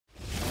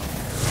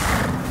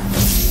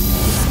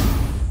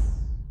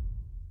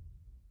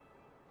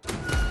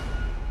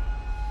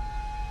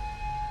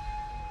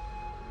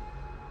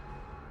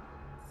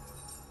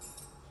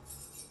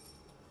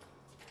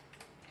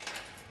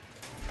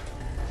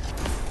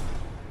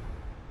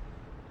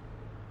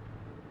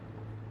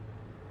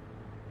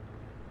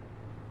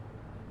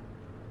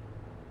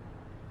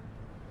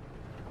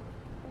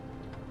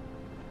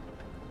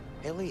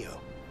Hey, Leo.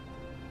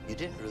 You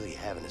didn't really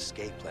have an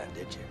escape plan,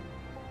 did you?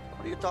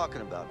 What are you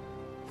talking about?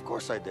 Of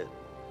course I did.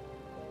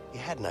 You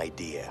had an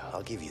idea,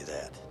 I'll give you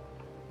that.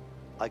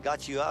 I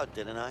got you out,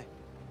 didn't I?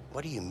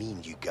 What do you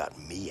mean you got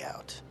me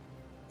out?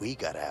 We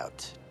got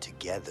out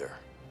together.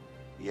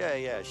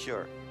 Yeah,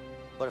 sure.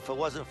 But if it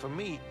wasn't for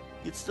me,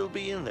 you'd still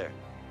be in there.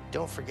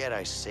 Don't forget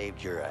I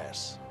saved your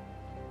ass.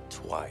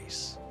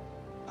 Twice.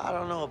 I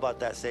don't know about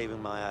that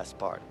saving my ass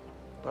part,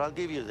 but I'll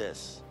give you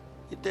this.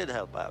 You did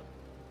help out.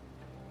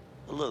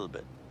 A little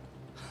bit.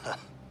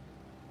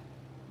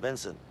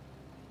 Vincent,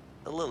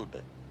 a little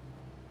bit.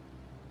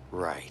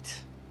 Right.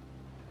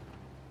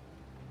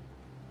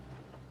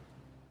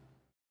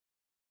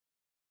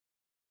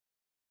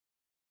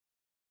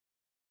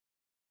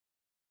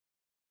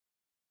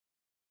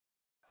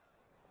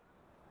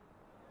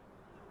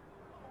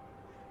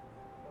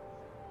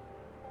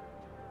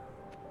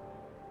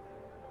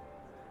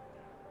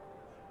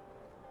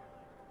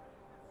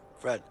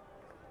 Fred,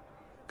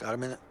 got a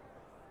minute?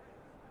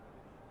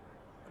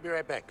 I'll be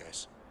right back,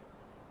 guys.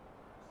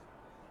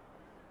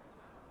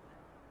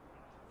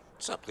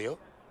 What's up, Leo?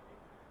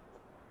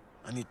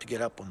 I need to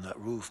get up on that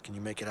roof. Can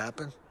you make it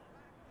happen?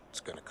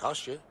 It's gonna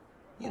cost you.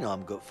 You know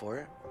I'm good for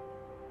it.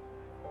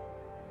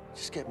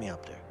 Just get me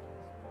up there.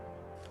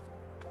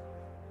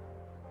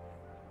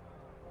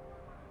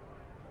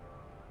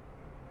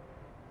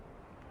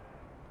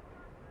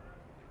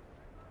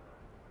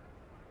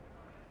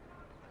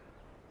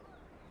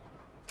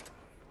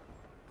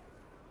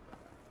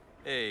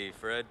 Hey,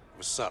 Fred.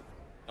 What's up?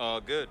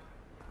 All good.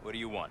 What do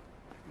you want?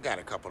 Got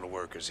a couple of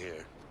workers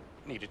here.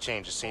 Need to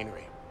change the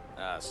scenery.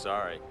 Ah,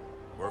 sorry.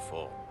 We're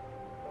full.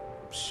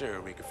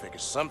 Sure, we could figure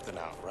something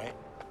out, right?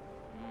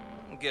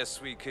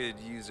 Guess we could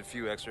use a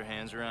few extra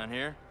hands around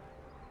here.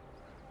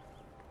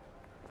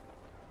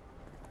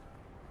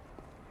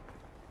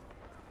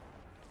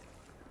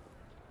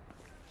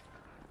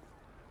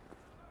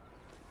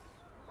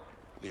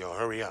 Leo,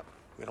 hurry up.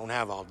 We don't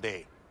have all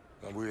day.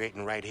 And we're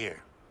waiting right here.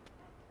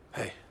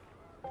 Hey,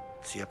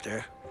 see up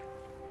there?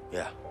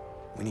 Yeah.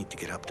 We need to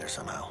get up there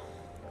somehow.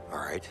 All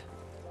right.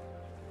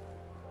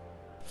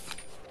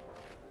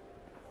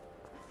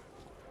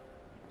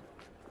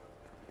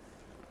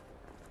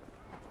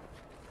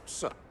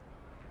 What's up?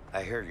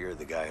 I hear you're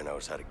the guy who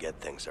knows how to get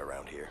things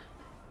around here.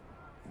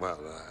 Well,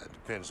 it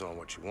depends on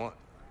what you want.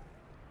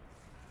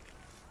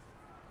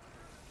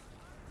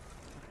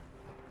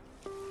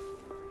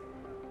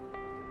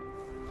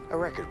 A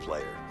record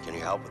player. Can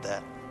you help with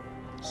that?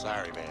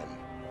 Sorry, man.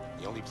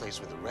 The only place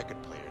with a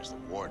record player is the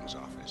warden's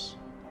office.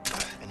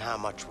 And how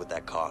much would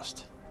that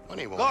cost?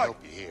 Money won't Guard! help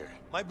you here.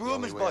 My The broom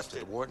only is way up to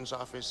busted. the warden's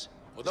office.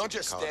 Well, is don't to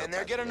just call stand up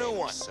there, by get the a new name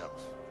one.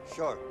 yourself.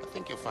 Sure. I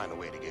think you'll find a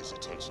way to get his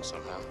attention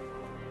somehow.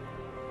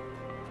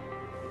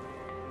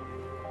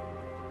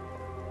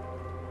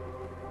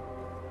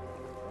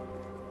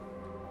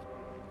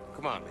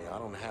 Come on, Leo. I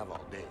don't have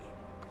all day.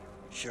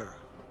 Sure.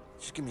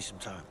 Just give me some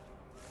time.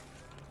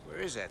 Where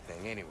is that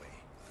thing anyway?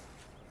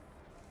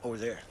 Over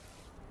there.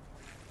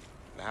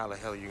 Now, how the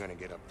hell are you gonna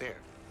get up there?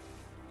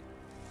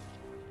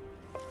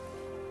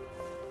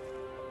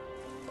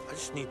 I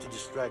just need to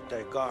distract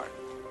that guard.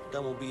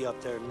 Then we'll be up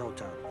there in no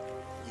time.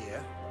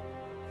 Yeah?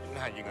 And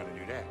how you gonna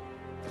do that?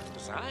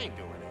 Because I ain't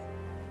doing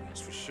it.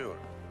 That's for sure.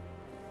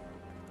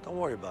 Don't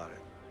worry about it.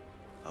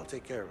 I'll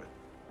take care of it.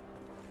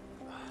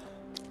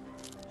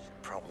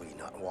 Should probably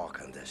not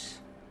walk on this.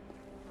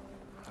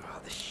 Oh,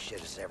 this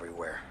shit is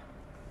everywhere.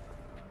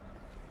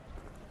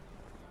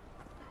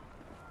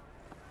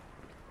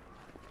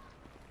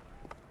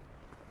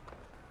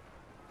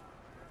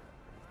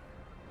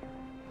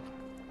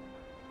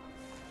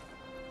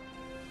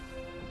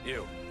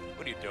 You,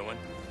 what are you doing?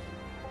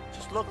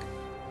 Just look.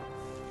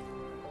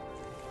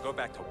 Go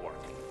back to work.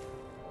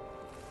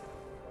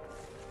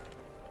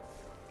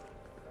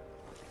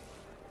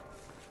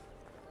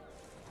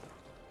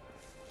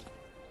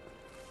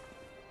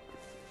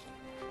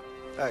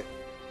 Hey,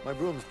 my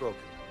broom's broken.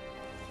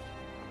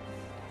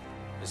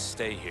 Just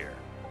stay here.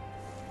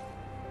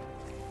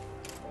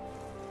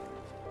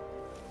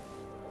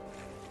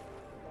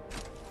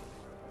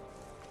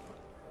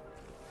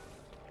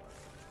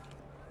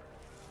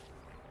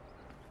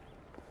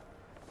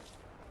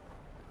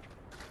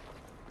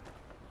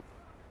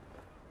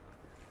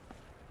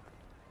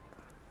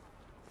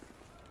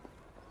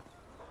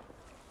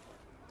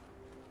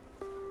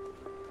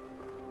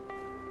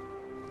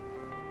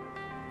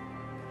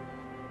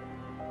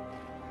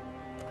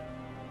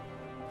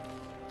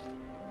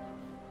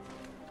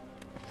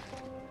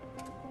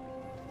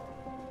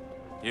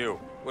 You,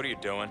 what are you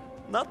doing?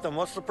 Nothing.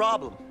 What's the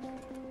problem?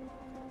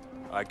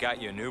 I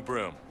got you a new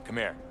broom. Come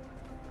here.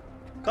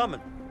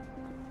 Coming.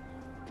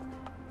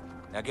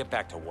 Now get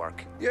back to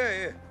work.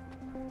 Yeah.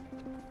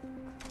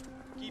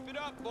 Keep it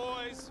up,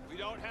 boys. We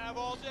don't have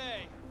all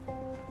day.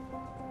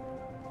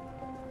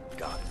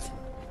 Got it.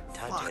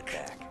 Time to Fuck.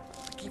 get back.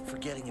 I keep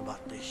forgetting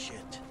about this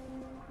shit.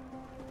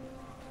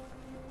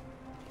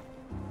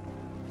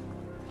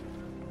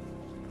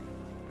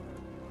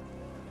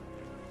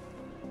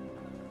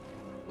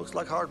 Looks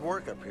like hard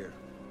work up here.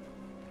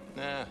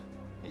 Nah,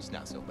 He's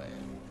not so bad.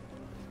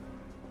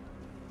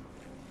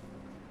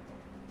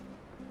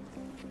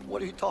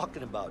 What are you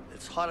talking about?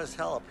 It's hot as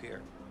hell up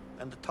here,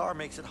 and the tar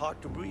makes it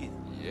hard to breathe.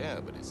 Yeah,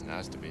 but it's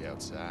nice to be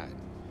outside.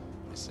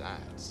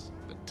 Besides,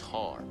 the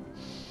tar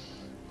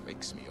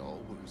makes me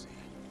all woozy.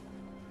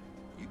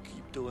 You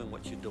keep doing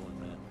what you're doing,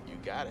 man. You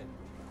got it.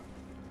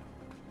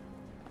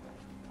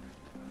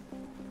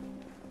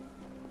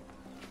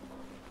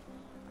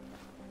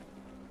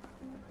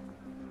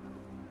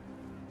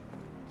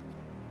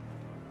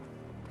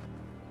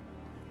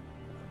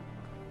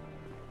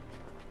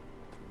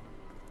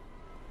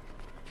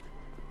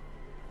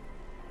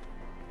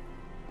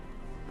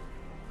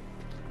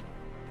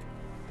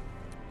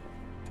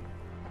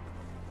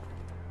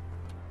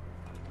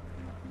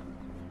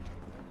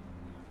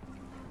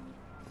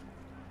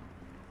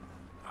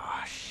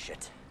 Ah,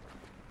 shit.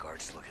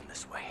 Guard's looking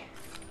this way.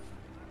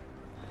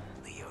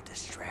 Leo,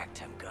 distract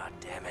him,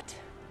 goddammit.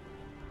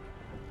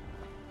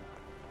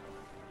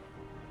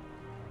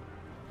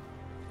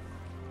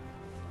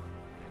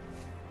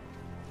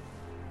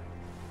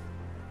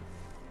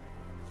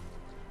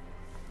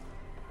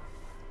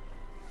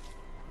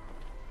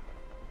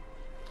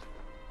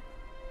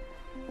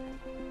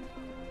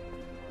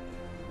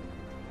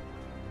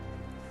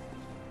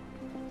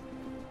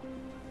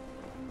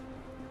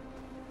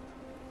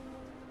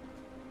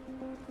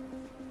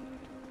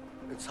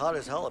 It's hot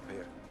as hell up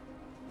here.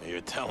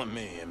 You're telling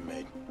me,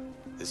 inmate.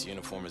 This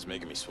uniform is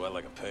making me sweat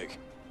like a pig.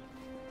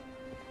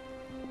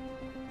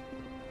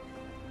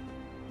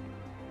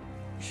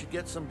 You should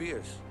get some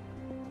beers.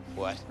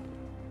 What?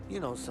 You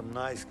know, some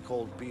nice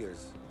cold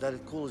beers. That'll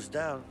cool us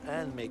down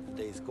and make the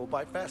days go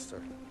by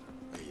faster.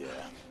 Yeah,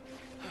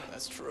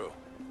 that's true.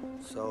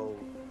 So,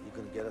 you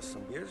gonna get us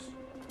some beers?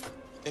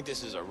 Think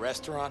this is a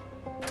restaurant?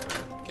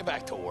 Get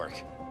back to work.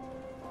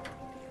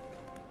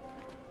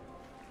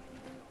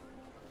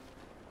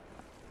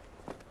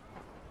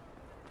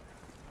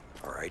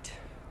 All right,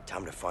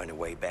 time to find a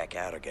way back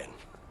out again.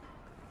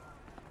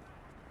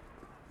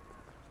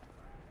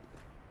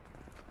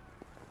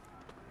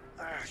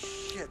 Ah,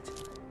 shit.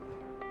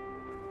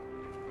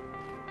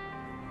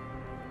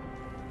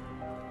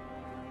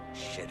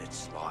 Shit,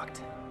 it's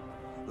locked.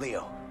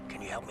 Leo,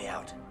 can you help me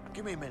out?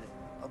 Give me a minute.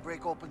 I'll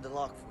break open the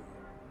lock for you.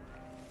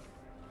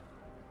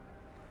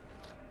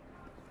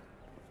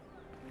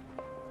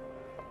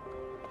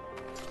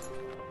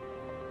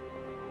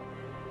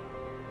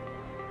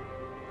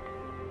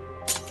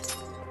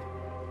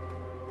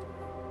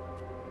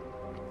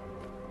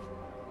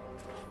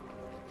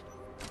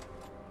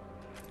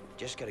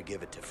 Just gotta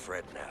give it to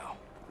Fred now.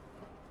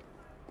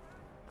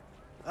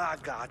 Ah,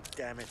 god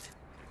damn it.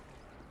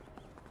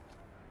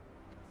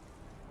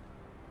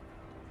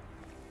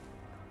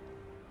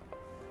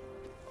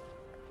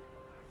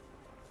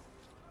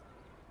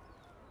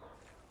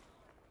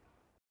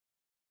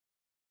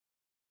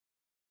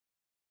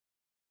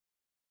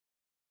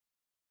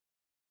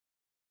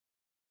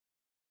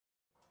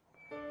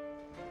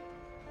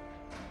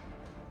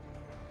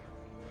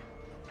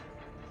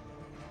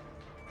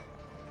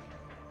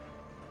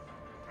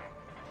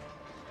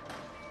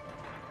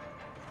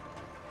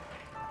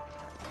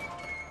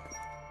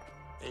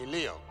 Hey,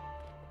 Leo.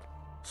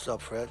 What's up,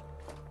 Fred?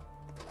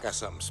 Got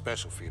something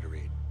special for you to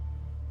read.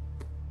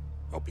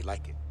 Hope you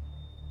like it.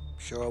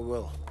 Sure I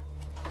will.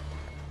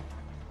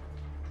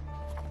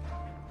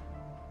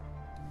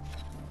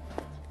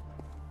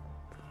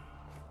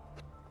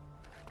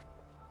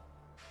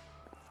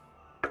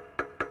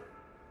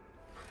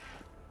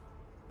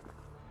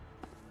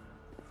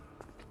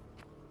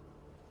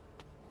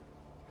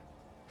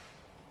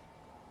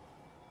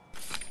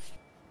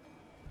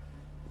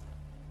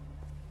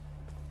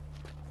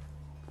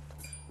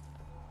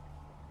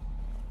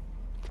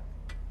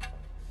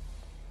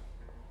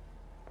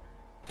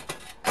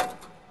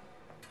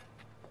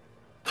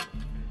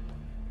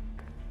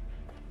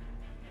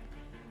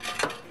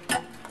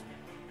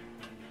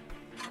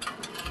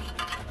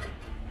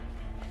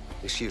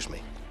 Excuse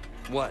me.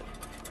 What?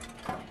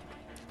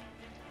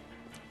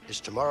 Is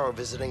tomorrow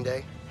visiting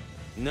day?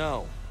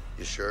 No.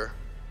 You sure?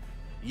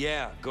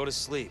 Yeah, go to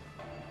sleep.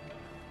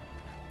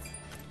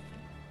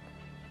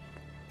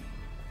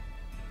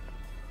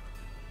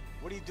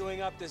 What are you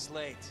doing up this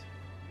late?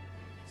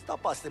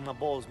 Stop busting my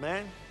balls,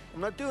 man.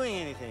 I'm not doing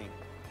anything.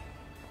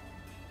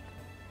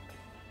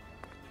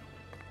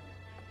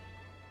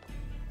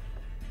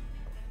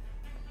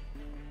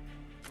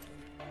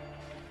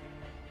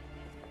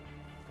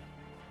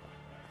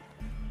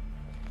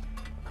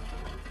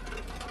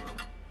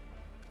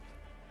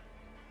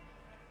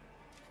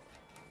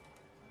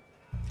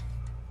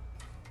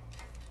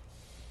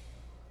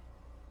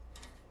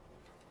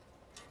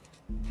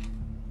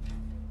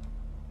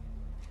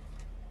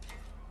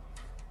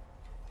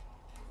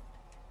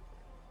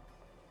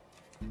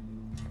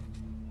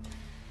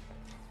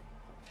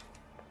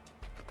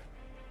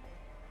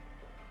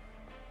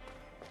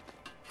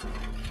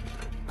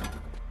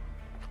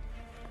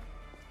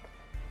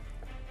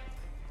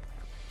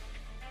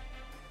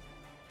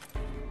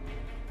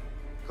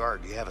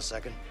 Guard, do you have a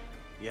second?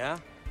 Yeah?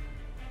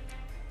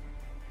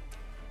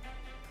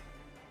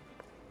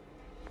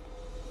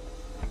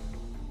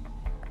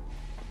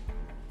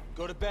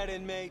 Go to bed,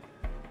 inmate.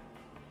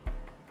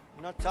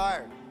 I'm not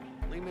tired.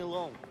 Leave me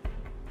alone.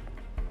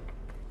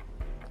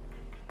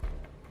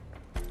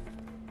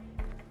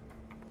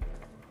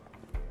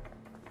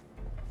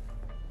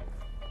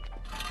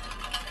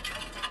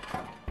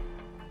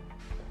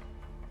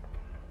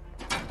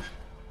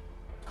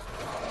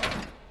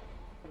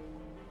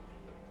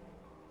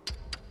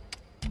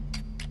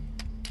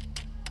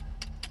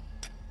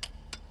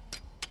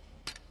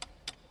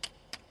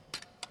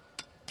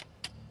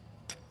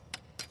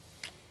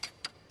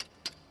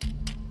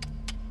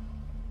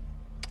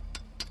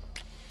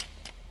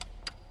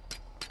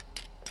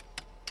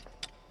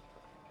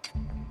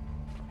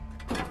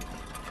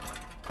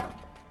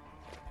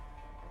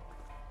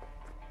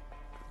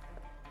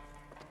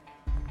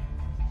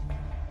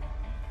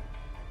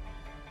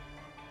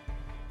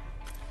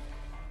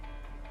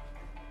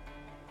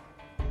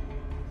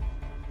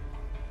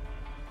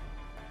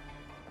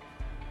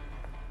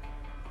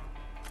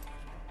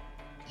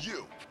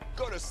 You,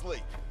 go to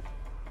sleep.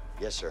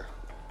 Yes, sir.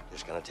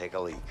 Just gonna take a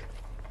leak.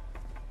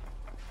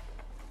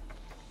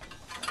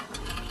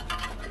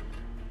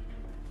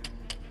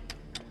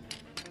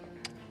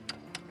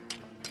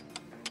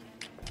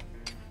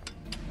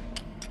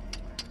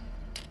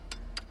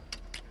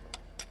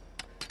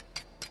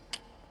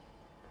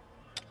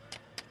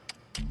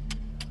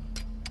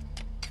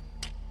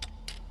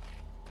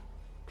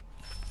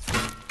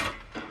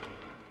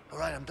 All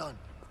right, I'm done.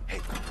 Hey,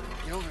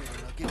 get over here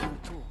and I'll give you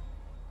a tool.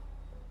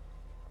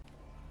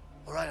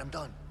 All right, I'm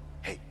done.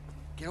 Hey,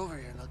 get over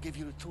here and I'll give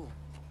you the tool.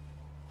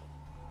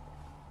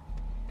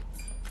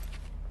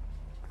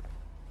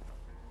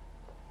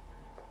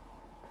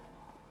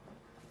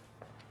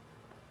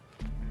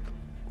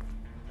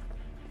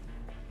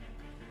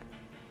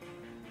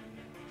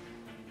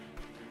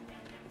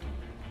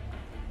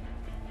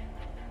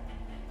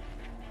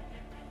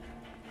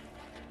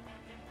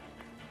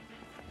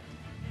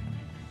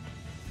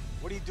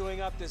 What are you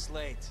doing up this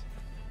late?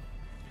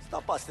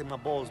 Stop busting my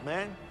balls,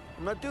 man.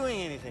 I'm not doing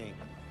anything.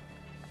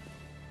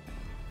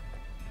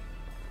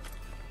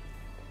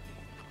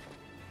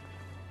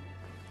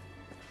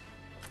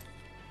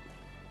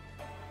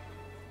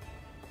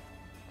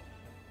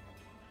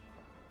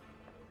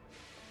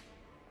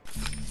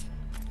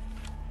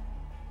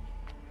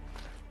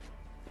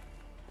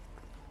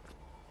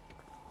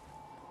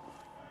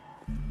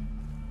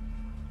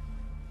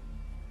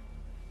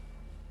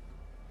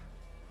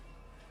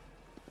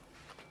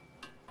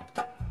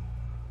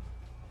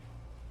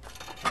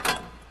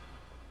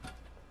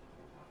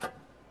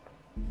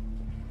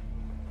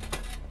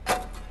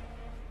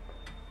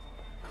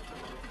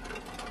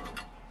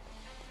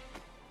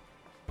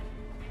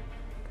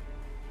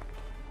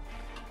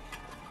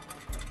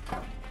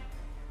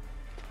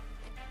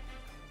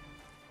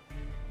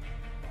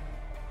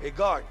 Hey,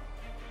 guard,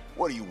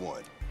 What do you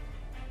want?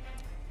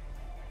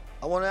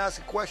 I want to ask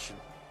a question.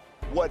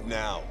 What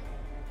now?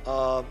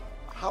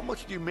 How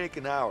much do you make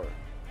an hour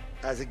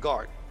as a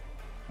guard?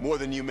 More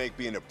than you make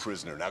being a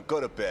prisoner. Now go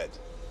to bed.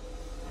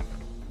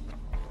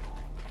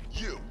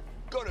 You,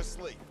 go to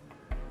sleep.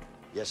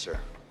 Yes, sir.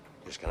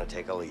 Just gonna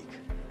take a leak.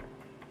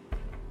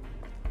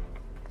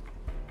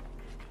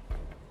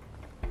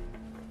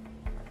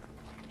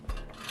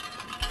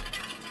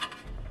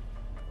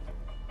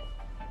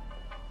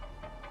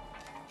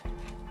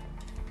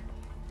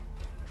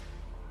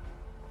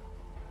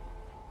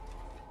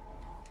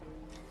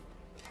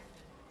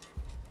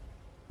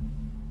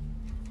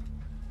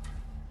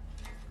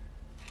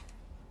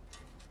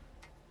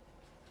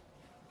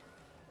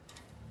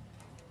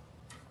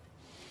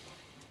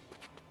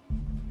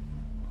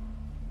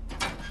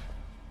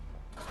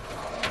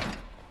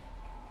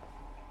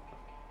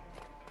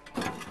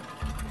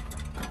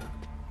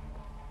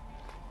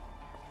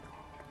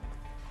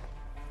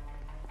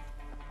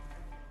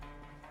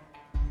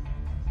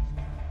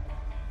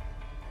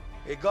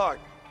 Hey, guard,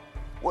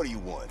 What do you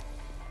want?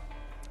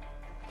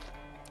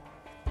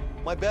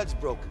 my bed's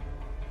broken.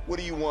 What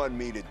do you want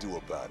me to do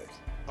about it?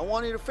 I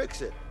want you to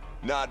fix it.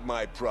 Not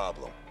my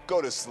problem.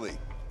 Go to sleep.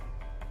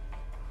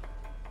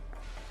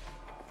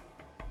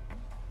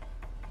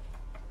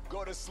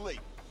 Go to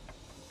sleep.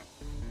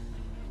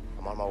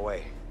 I'm on my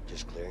way.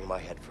 Just clearing my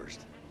head first.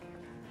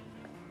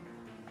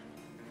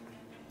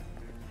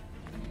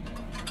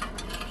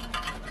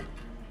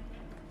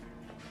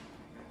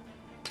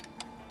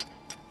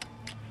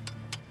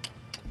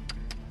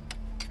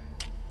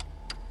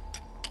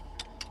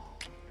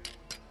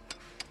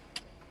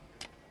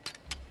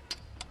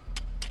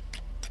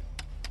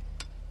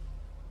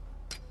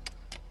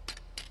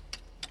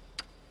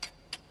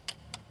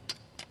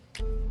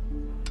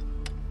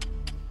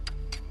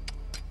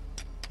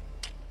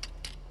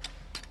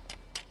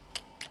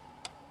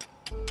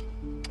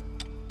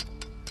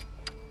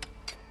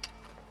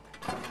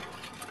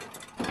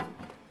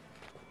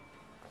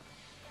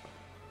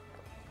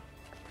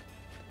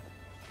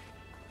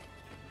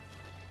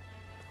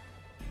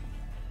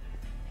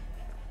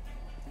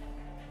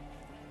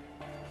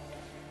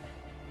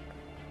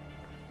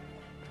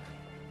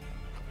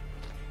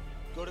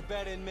 Go to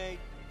bed, inmate.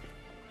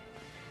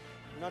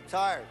 I'm not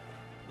tired.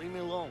 Leave me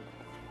alone.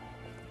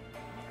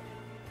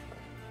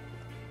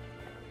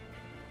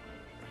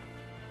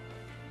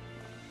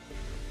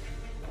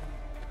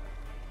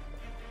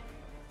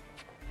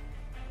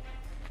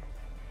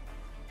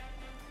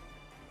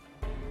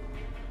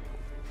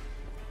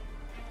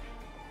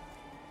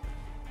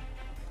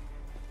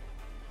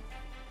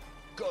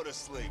 Go to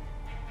sleep.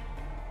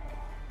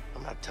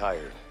 I'm not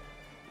tired.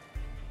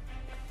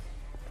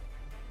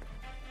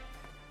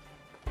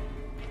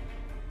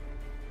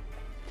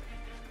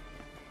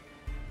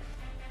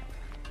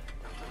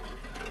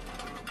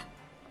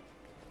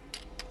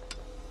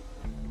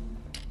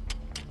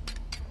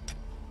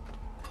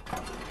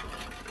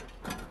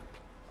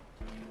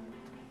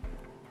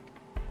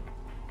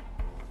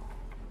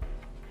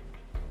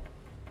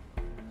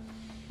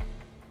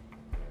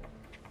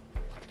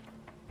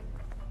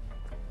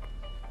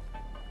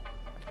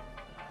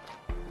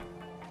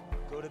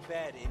 Go to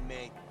bed,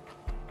 inmate.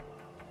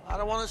 I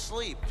don't want to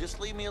sleep. Just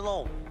leave me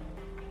alone.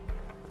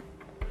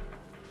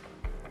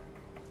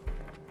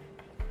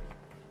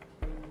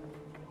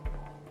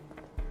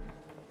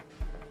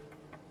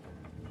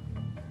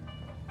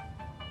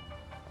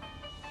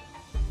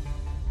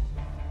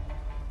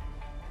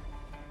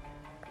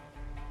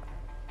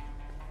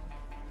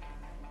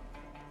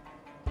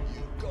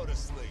 You go to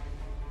sleep.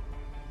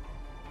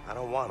 I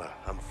don't wanna.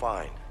 I'm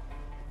fine.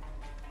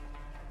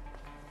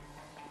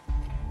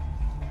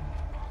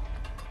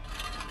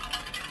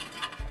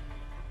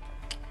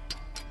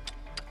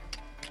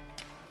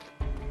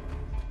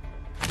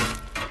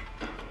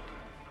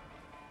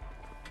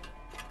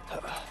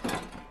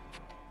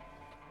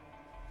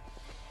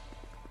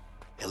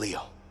 Hey,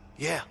 Leo.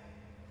 Yeah.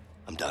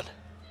 I'm done.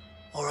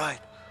 All right.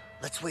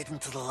 Let's wait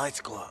until the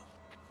lights go out.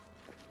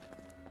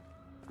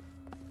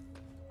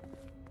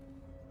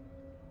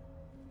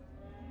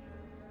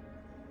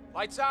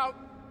 Lights out.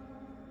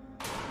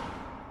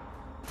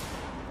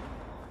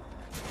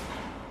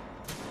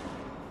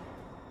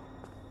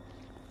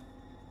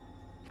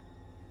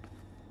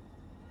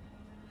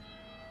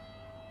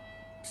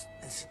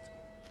 Is it...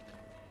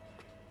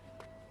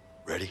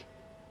 Ready?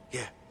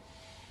 Yeah.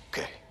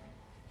 Okay.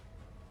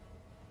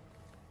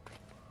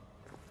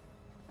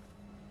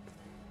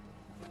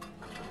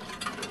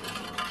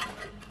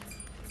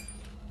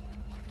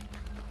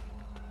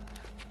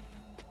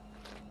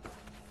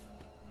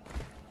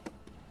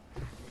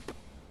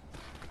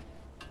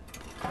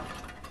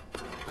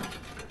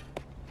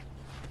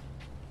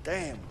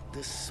 Damn,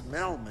 this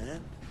smell,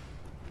 man.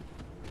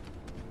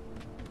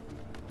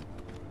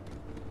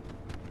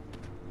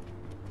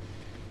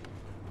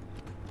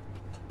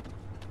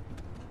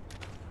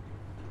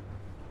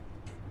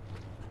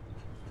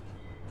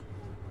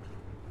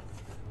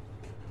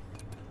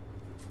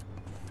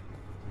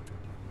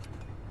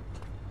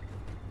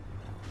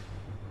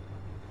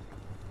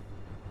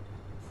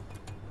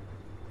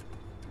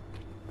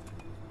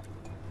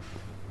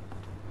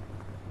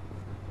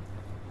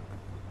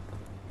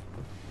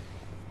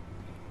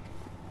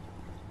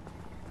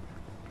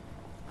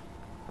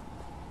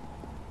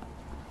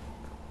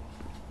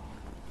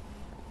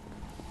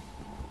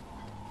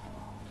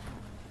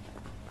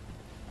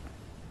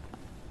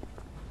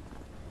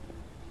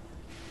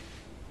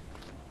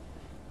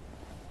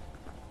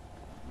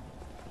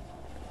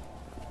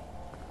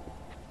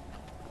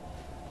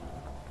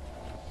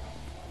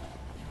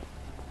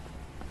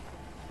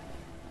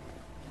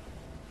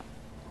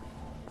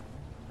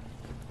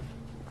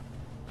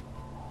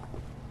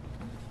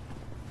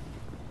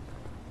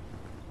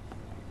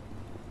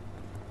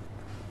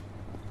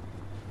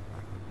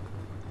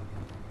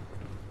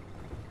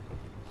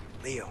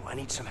 Leo, I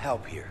need some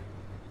help here.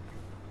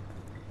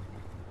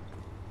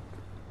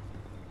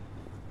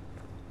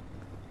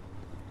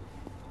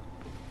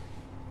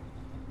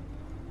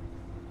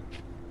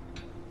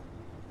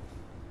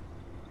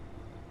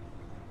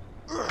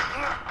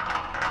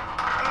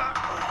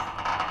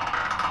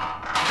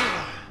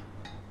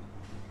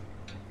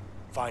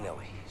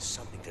 Finally,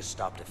 something to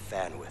stop the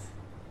fan with.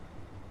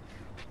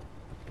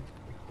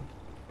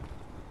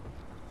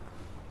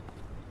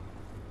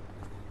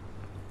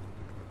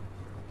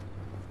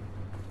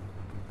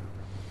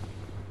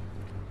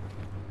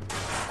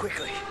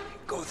 Quickly,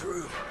 go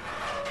through.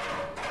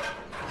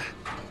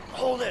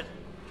 Hold it!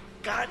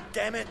 God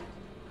damn it!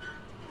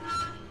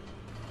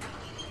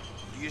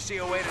 Do you see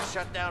a way to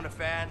shut down the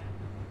fan?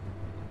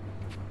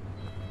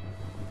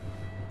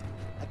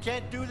 I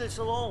can't do this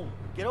alone.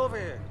 Get over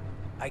here.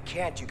 I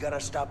can't. You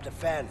gotta stop the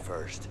fan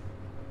first.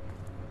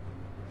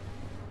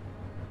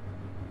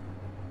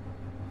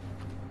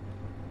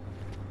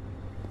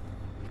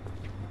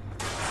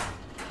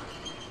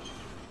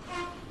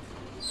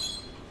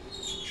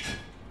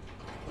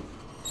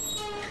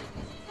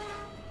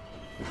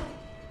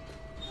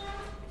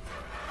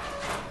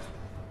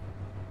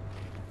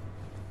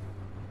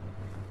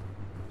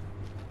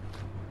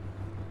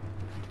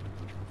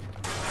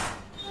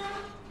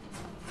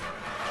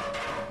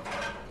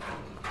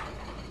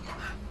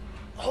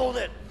 Hold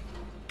it!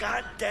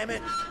 God damn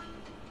it!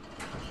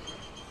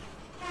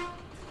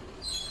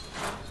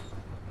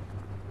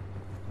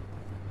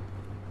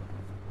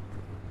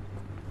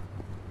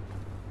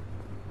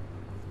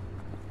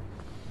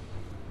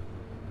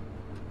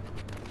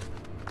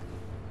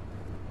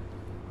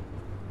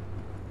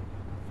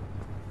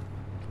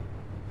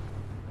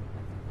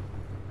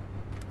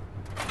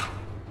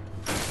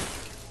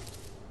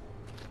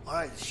 All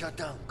right, it's shut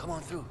down. Come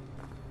on through.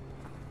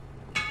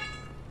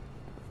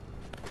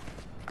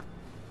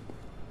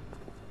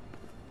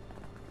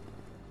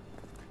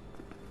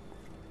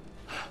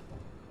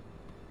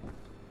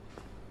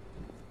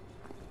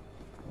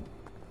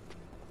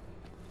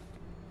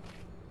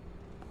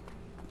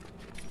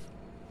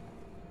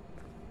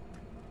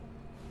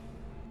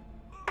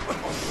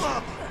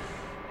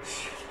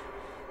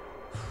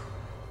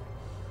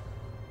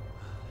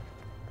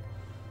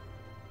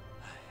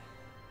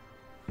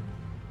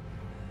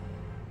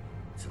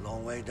 It's a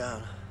long way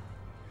down.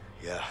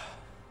 Yeah,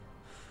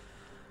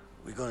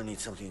 We're gonna need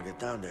something to get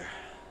down there.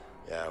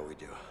 yeah, we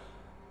do.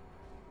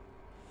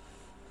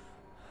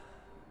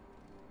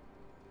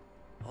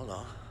 Hold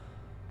on.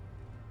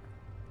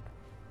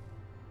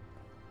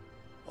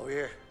 Over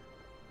here.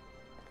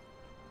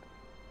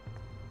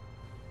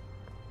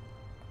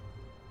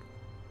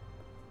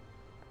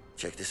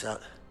 Check this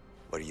out.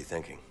 What are you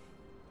thinking?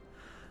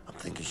 I'm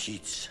thinking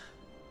sheets.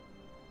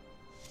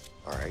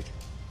 All right,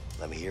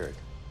 let me hear it.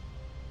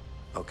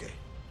 Okay,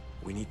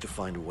 we need to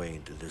find a way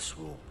into this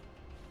room.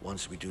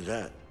 Once we do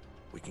that,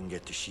 we can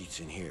get the sheets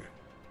in here.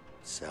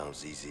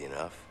 Sounds easy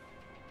enough.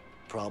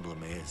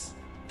 Problem is,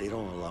 they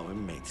don't allow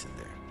inmates in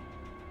there.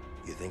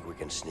 You think we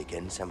can sneak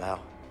in somehow?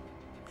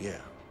 Yeah,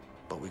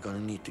 but we're gonna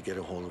need to get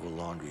a hold of a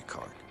laundry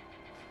cart.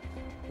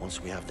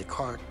 Once we have the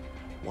cart,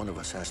 one of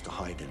us has to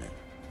hide in it.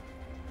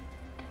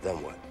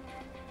 Then what?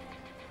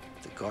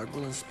 The guard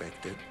will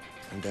inspect it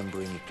and then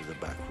bring it to the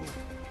back room.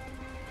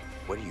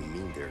 What do you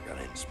mean they're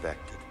gonna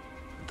inspect it?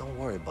 Don't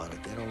worry about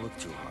it, they don't look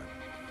too hard.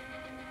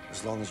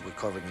 As long as we're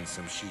covered in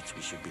some sheets,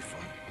 we should be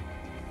fine.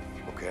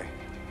 Okay.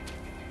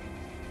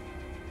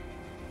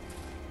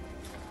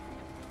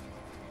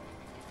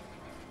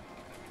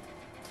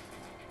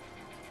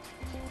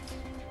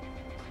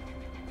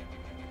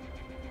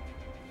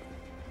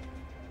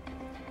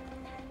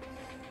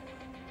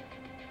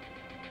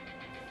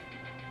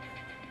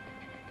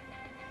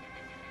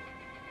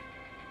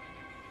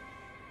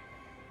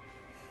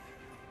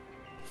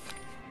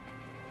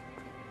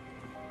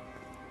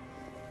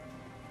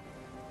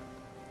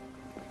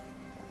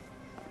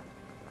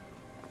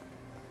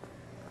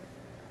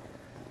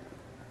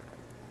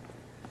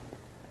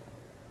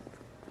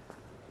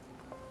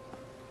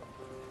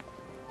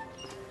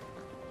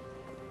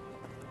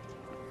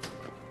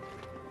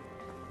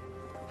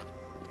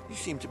 You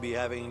seem to be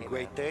having a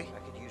great day.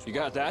 You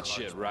got that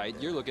shit right.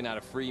 You're looking at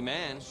a free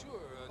man.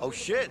 Oh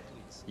shit!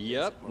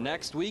 Yep,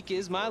 next week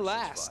is my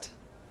last.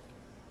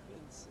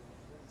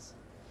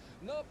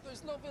 Nope,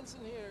 there's no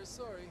Vincent here,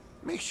 sorry.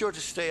 Make sure to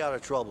stay out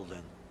of trouble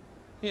then.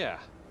 Yeah.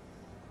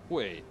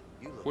 Wait,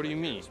 what do you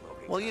mean?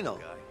 Well, you know,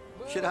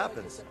 shit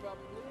happens.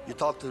 You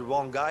talk to the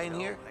wrong guy in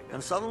here,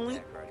 and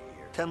suddenly,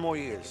 10 more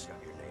years.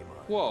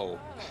 Whoa.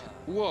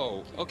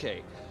 Whoa,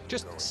 okay.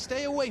 Just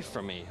stay away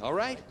from me, all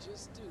right?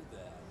 Just do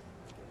that.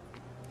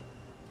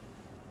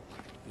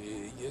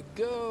 Here you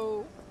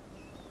go.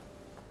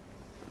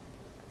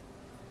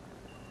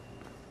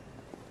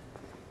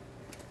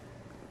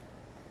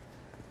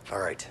 All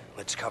right,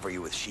 let's cover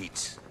you with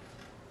sheets.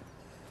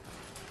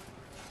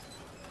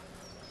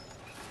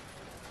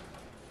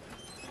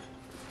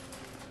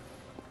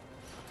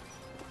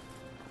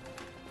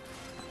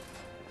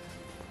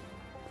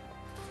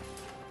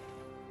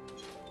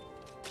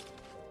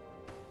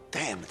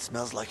 Damn, it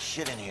smells like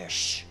shit in here.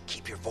 Shh,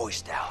 keep your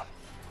voice down.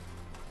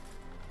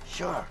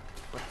 Sure,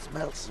 but it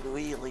smells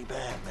really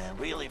bad, man,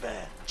 really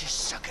bad.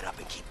 Just suck it up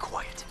and keep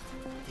quiet.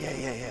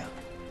 Yeah.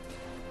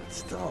 But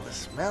still, the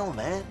smell,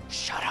 man.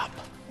 Shut up.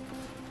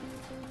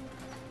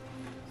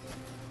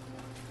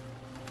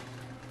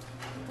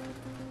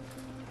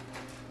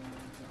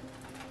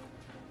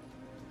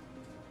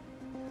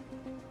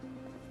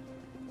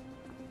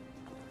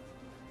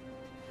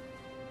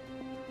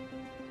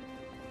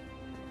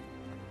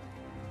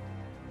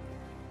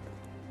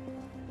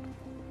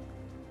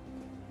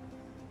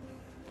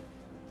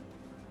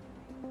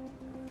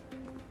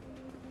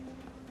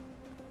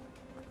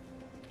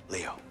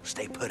 Leo,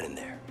 stay put in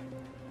there.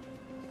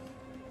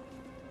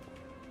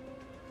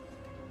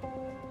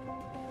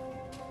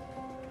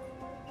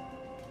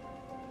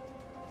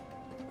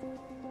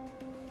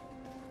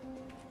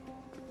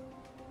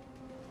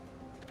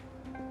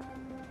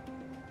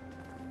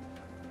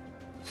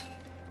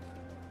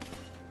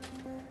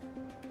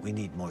 We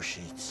need more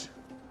sheets.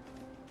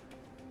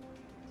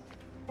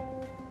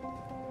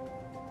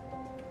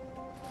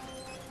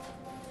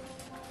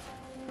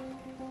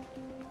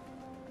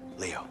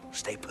 Leo,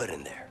 stay put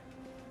in there.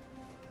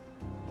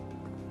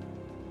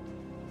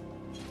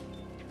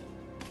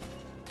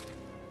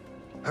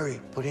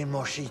 Hurry, put in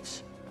more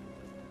sheets.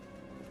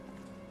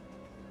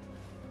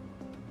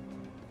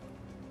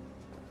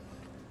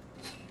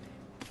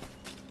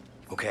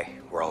 Okay,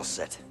 we're all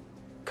set.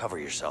 Cover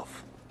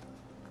yourself.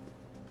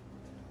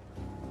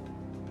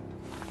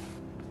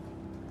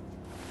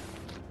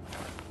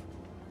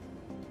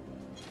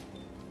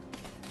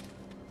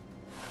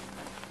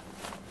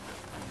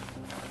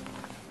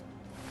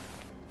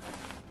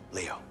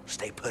 Leo,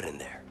 stay put in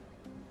there.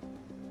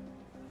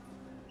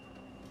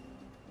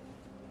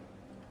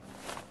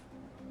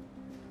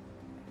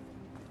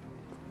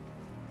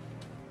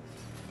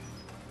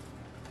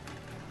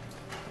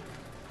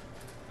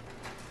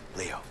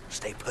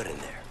 stay put in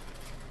there.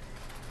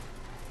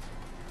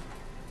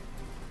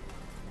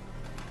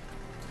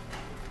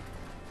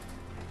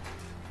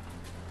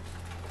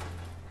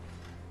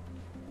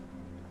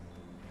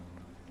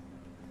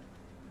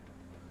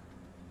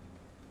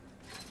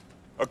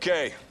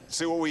 Okay,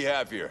 see what we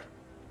have here.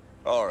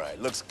 All right,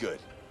 looks good.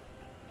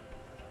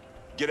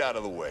 Get out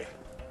of the way.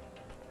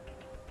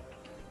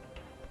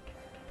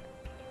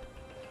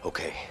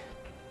 Okay,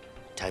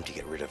 time to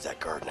get rid of that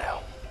guard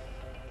now.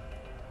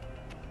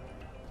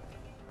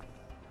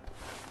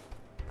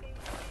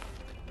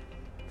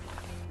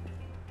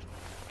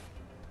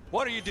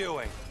 What are you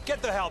doing?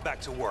 Get the hell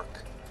back to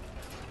work.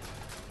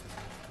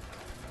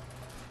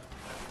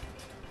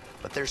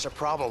 But there's a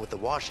problem with the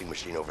washing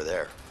machine over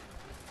there.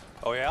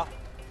 Oh yeah?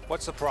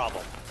 What's the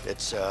problem?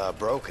 It's,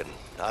 broken.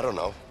 I don't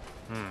know.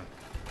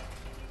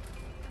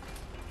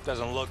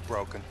 Doesn't look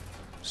broken.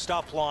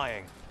 Stop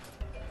lying.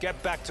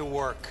 Get back to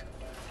work.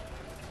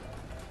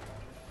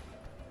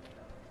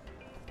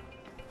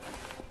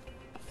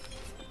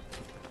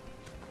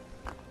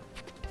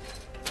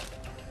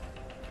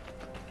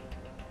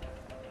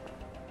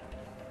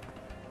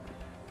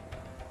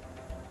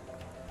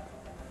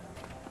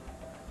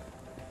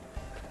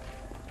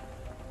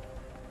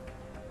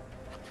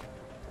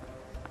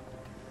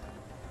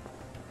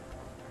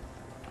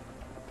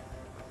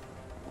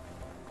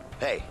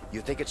 Hey, you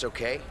think it's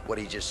okay, what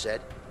he just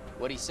said?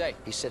 What'd he say?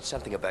 He said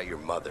something about your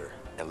mother,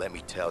 and let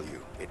me tell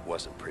you, it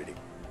wasn't pretty.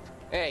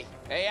 Hey,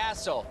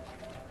 asshole.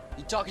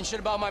 You talking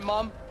shit about my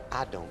mom?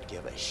 I don't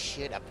give a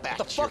shit about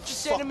What the fuck you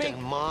say to me?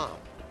 mom.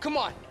 Come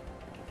on.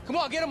 Come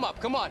on, get him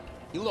up. Come on.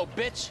 You little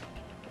bitch.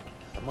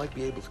 I might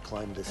be able to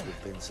climb this with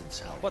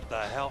Vincent's help. What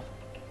the hell?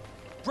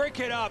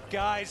 Break it up,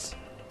 guys.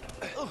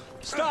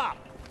 Stop.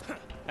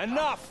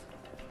 Enough.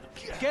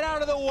 Get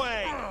out of the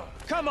way.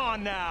 Come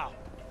on now.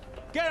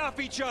 Get off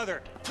each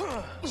other.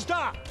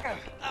 Stop.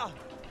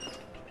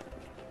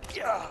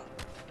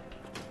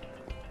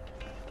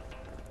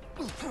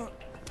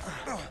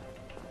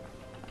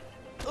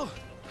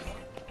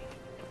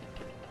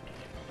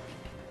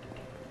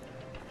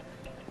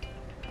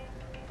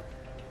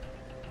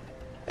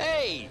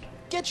 Hey,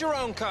 get your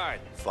own card.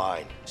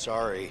 Fine,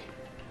 sorry.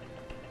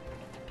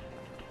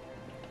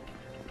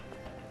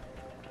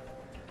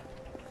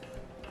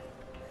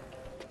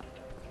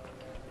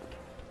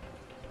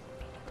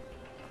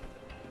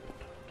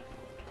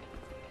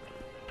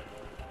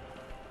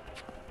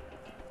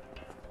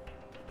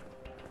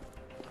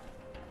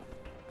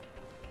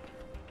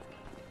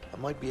 I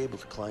might be able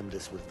to climb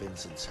this with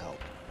Vincent's help.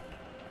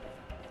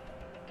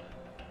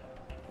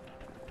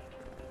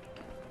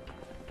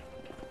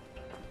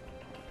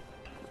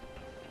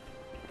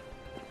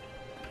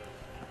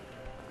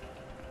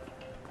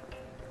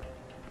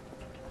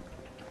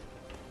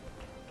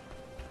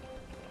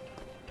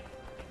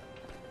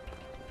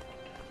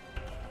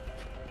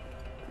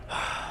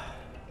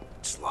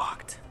 It's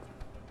locked.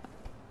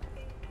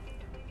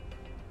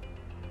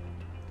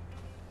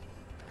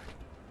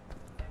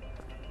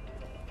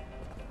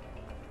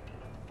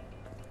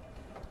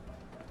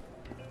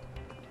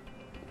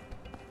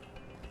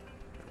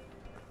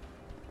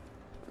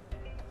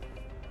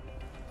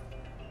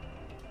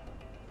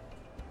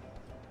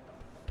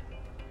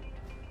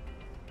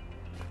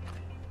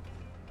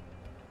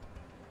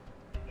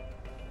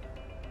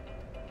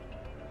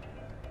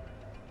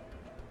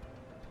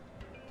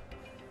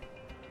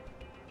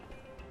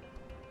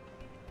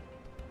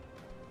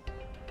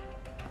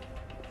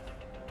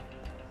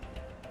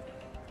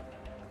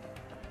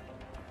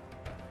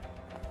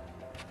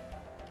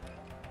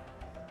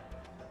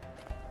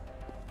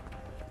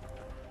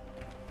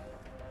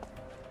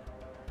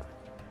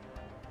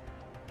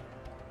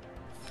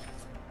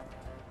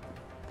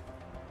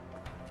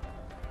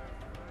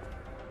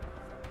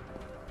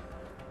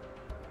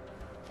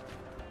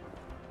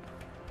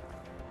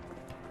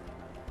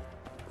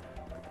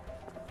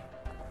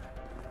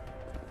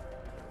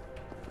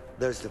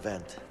 There's the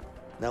vent.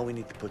 Now we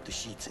need to put the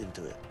sheets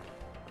into it.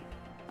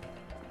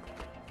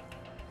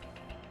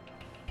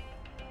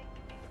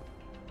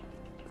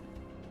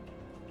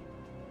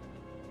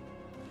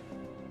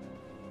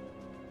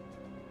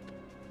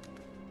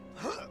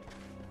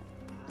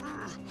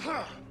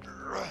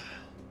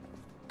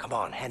 Come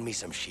on, hand me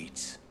some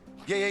sheets.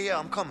 Yeah,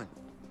 I'm coming.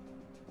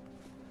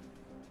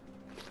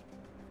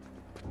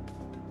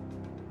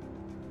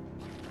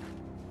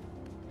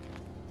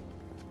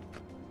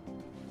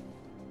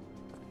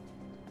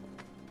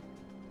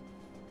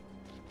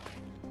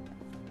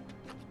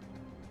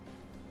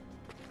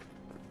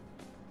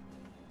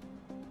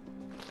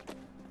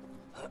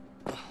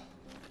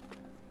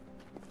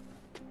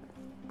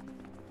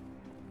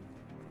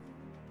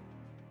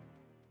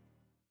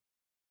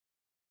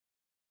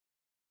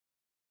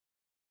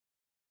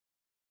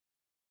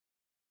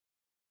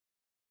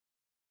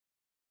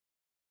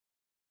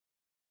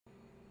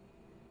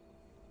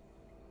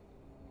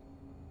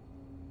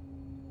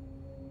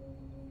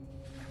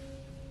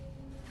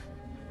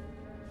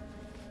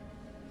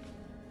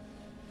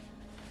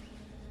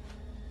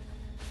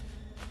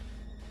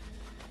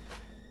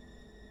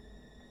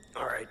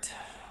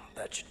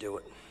 That should do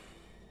it.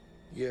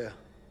 Yeah.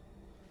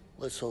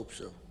 Let's hope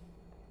so.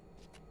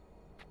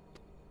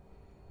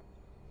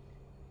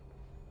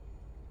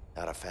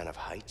 Not a fan of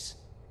heights?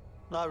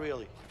 Not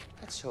really.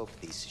 Let's hope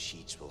these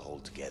sheets will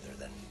hold together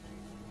then.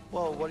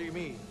 Well, what do you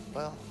mean?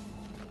 Well,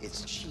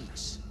 it's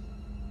sheets,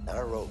 not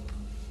a rope.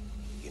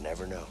 You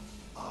never know.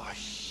 Oh,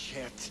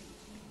 shit.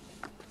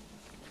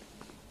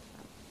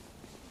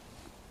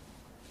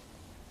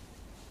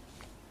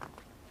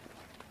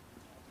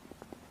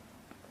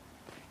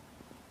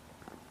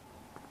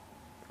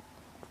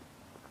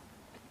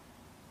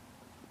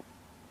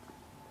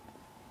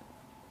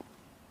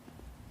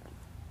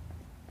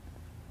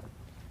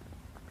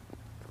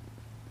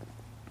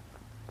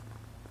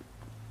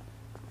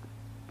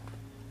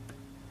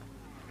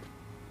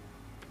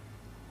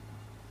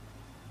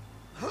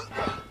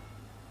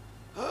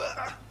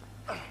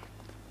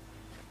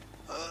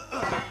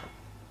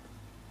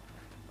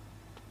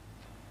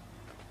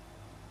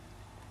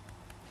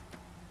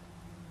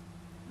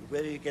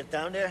 Ready to get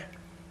down there?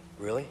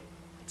 Really?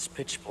 It's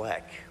pitch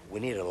black. We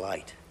need a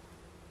light.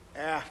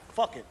 Ah,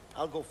 fuck it.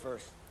 I'll go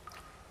first.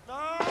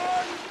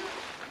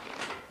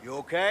 You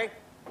okay?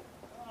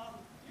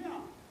 Yeah.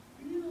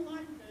 We need a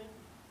light, man.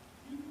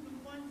 See if we can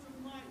find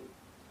some light.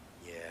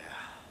 Yeah.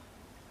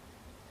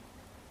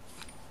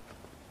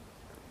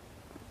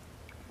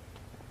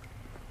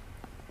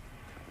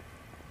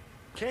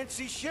 Can't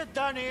see shit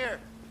down here.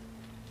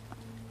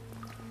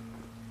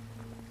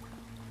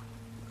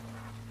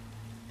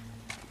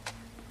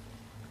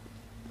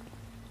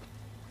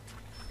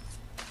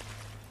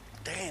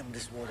 Damn,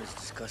 this water's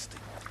disgusting.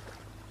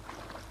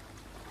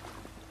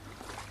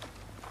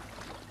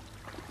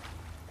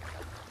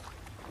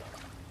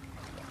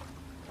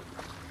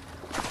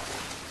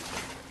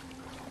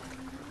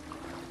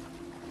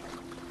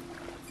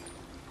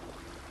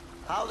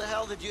 How the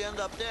hell did you end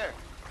up there?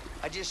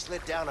 I just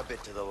slid down a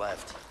bit to the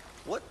left.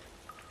 What?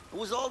 It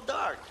was all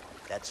dark.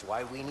 That's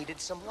why we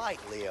needed some light,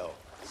 Leo.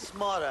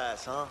 Smart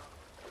ass, huh?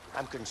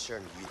 I'm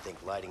concerned you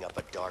think lighting up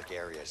a dark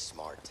area is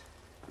smart.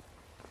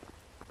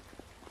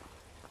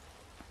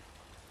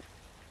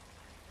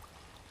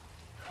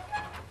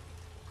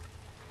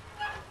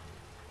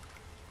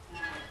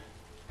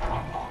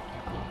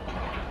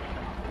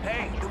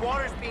 Hey, the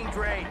water's being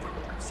drained.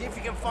 See if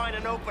you can find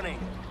an opening.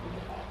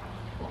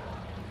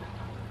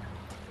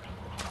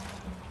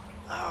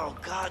 Oh,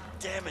 god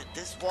damn it.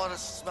 This water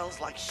smells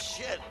like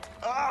shit.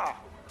 Ah!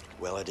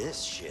 Well, it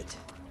is shit.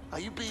 Are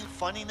you being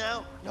funny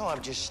now? No,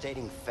 I'm just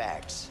stating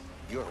facts.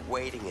 You're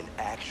wading in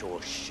actual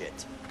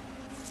shit.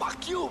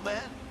 Fuck you,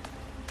 man.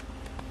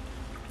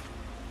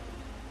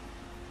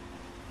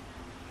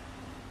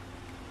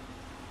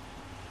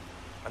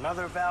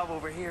 Another valve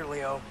over here,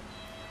 Leo.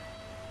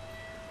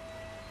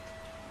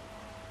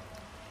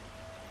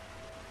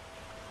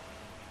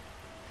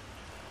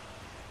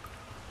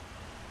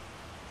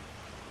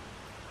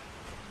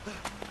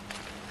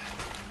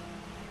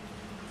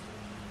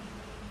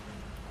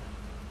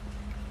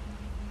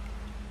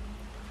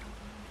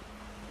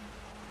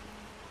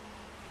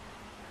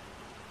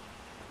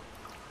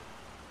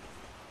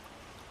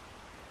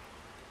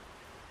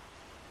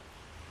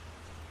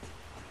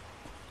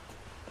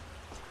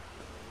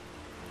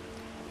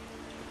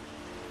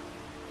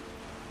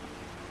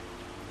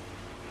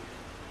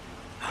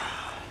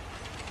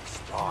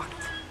 Locked.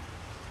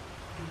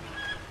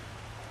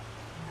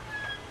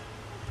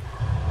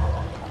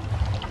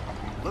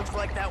 Looks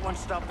like that one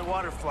stopped the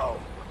water flow.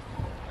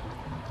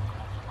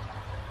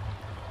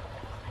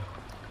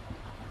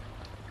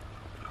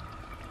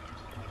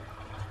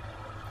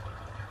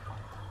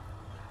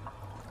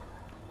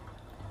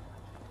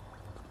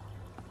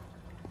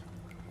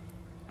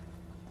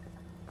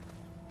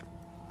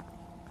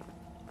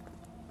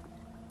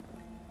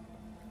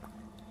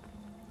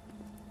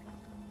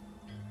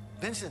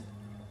 Vincent,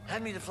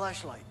 hand me the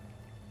flashlight.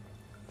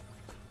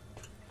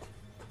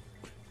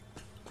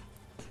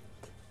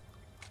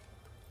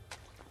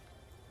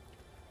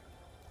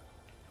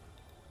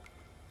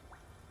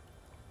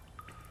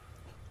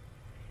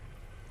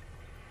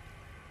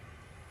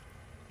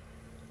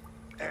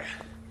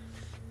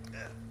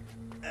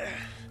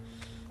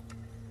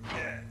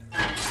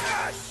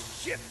 Ah,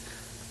 shit!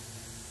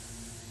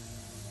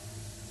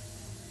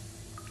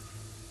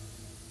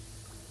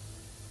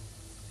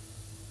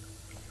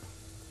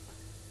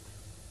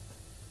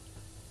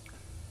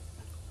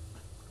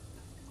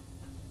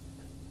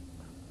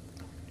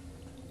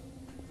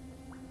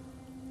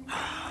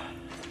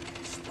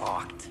 It's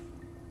locked.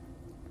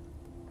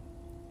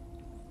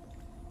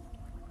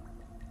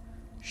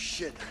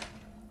 Shit.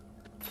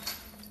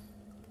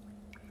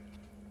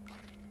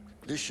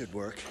 This should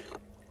work.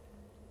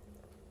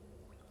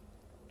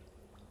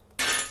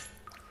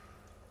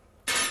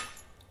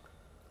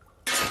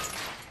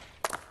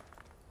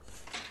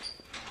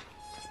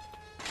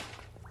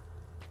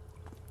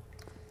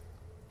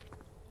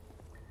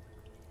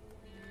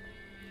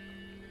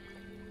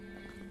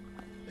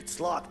 It's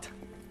locked.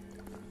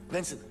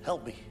 Vincent,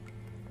 help me.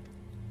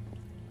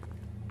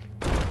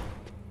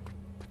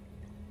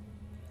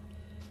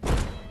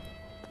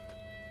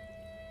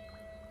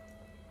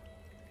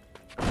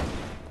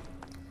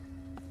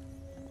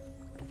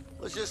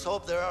 just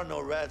hope there are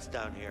no rats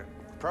down here.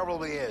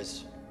 Probably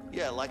is.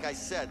 Yeah, like I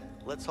said,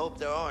 let's hope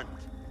there aren't.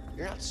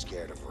 You're not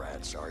scared of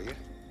rats, are you?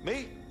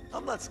 Me?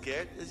 I'm not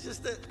scared. It's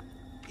just that,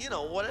 you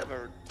know,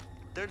 whatever.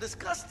 They're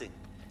disgusting.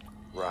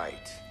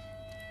 Right.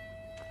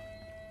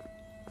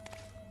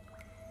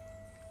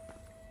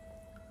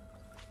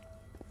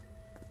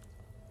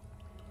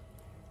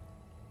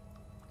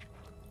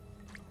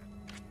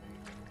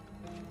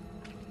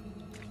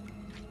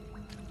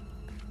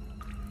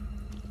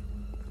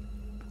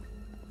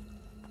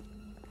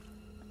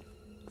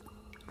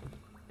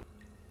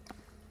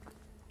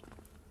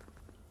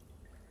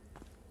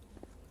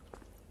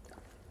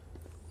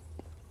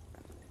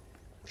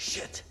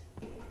 Shit.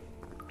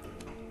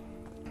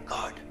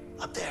 Guard,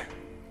 up there.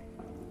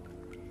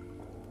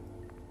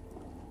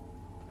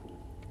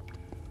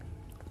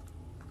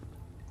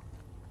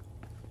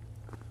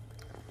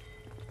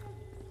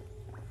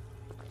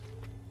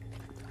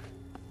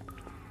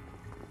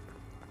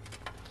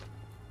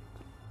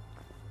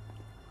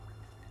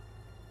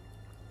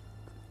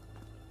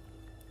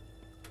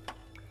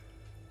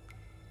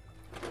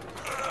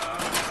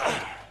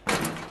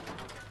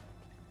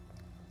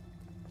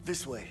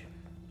 This way.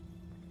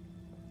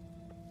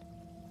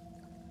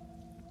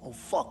 Oh,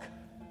 fuck.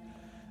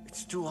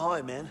 It's too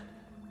high, man.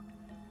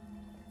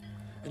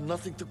 And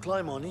nothing to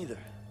climb on either.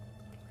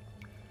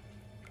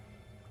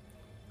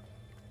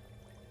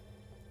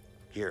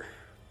 Here,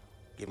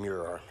 give me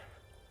your arm.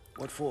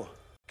 What for?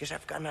 Guess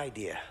I've got an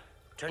idea.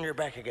 Turn your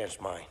back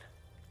against mine.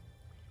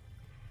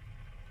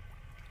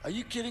 Are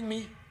you kidding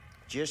me?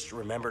 Just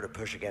remember to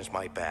push against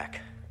my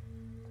back.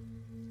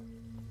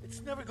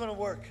 It's never gonna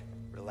work.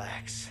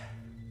 Relax.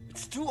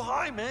 It's too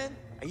high, man.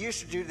 I used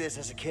to do this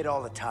as a kid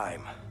all the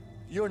time.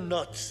 You're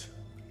nuts.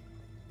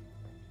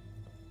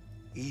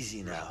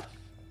 Easy now.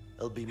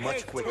 It'll be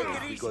much quicker take it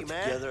if we easy, go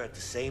man. together at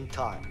the same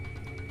time.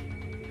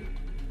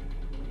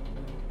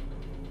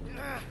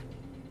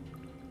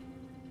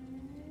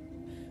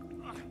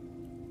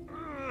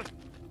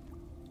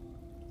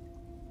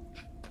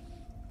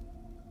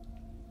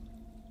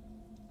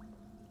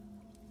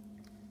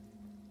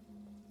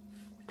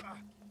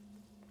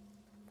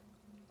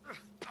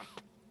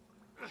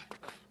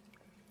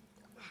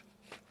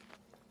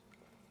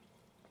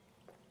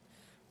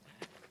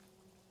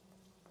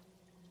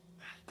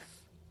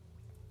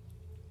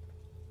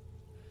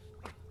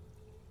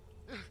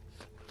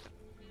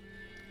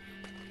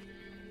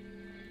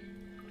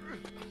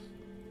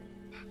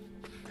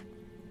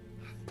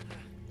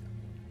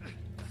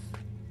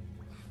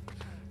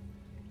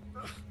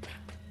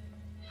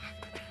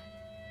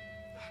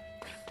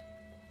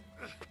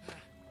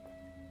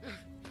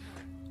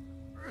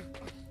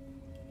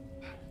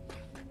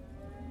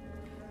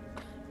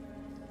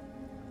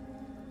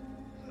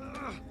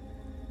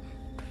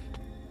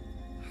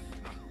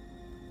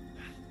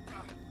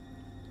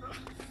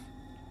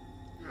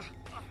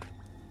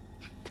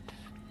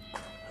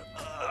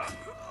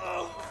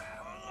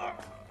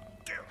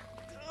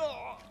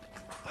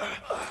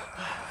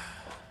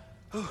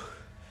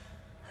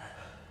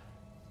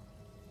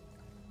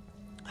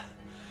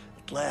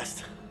 At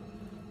last.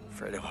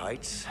 Afraid of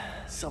heights?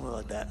 Something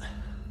like that.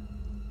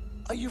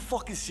 Are you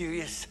fucking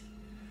serious?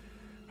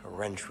 A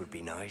wrench would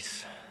be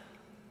nice.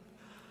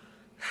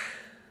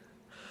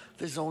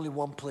 There's only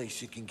one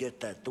place you can get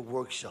that, the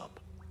workshop.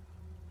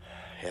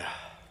 Yeah.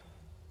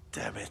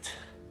 Damn it.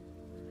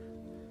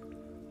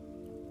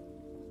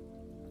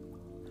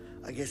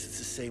 I guess it's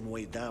the same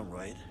way down,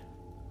 right?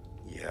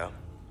 Yeah.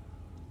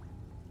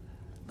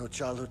 No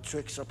childhood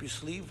tricks up your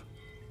sleeve?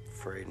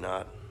 Afraid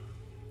not.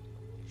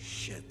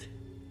 Shit.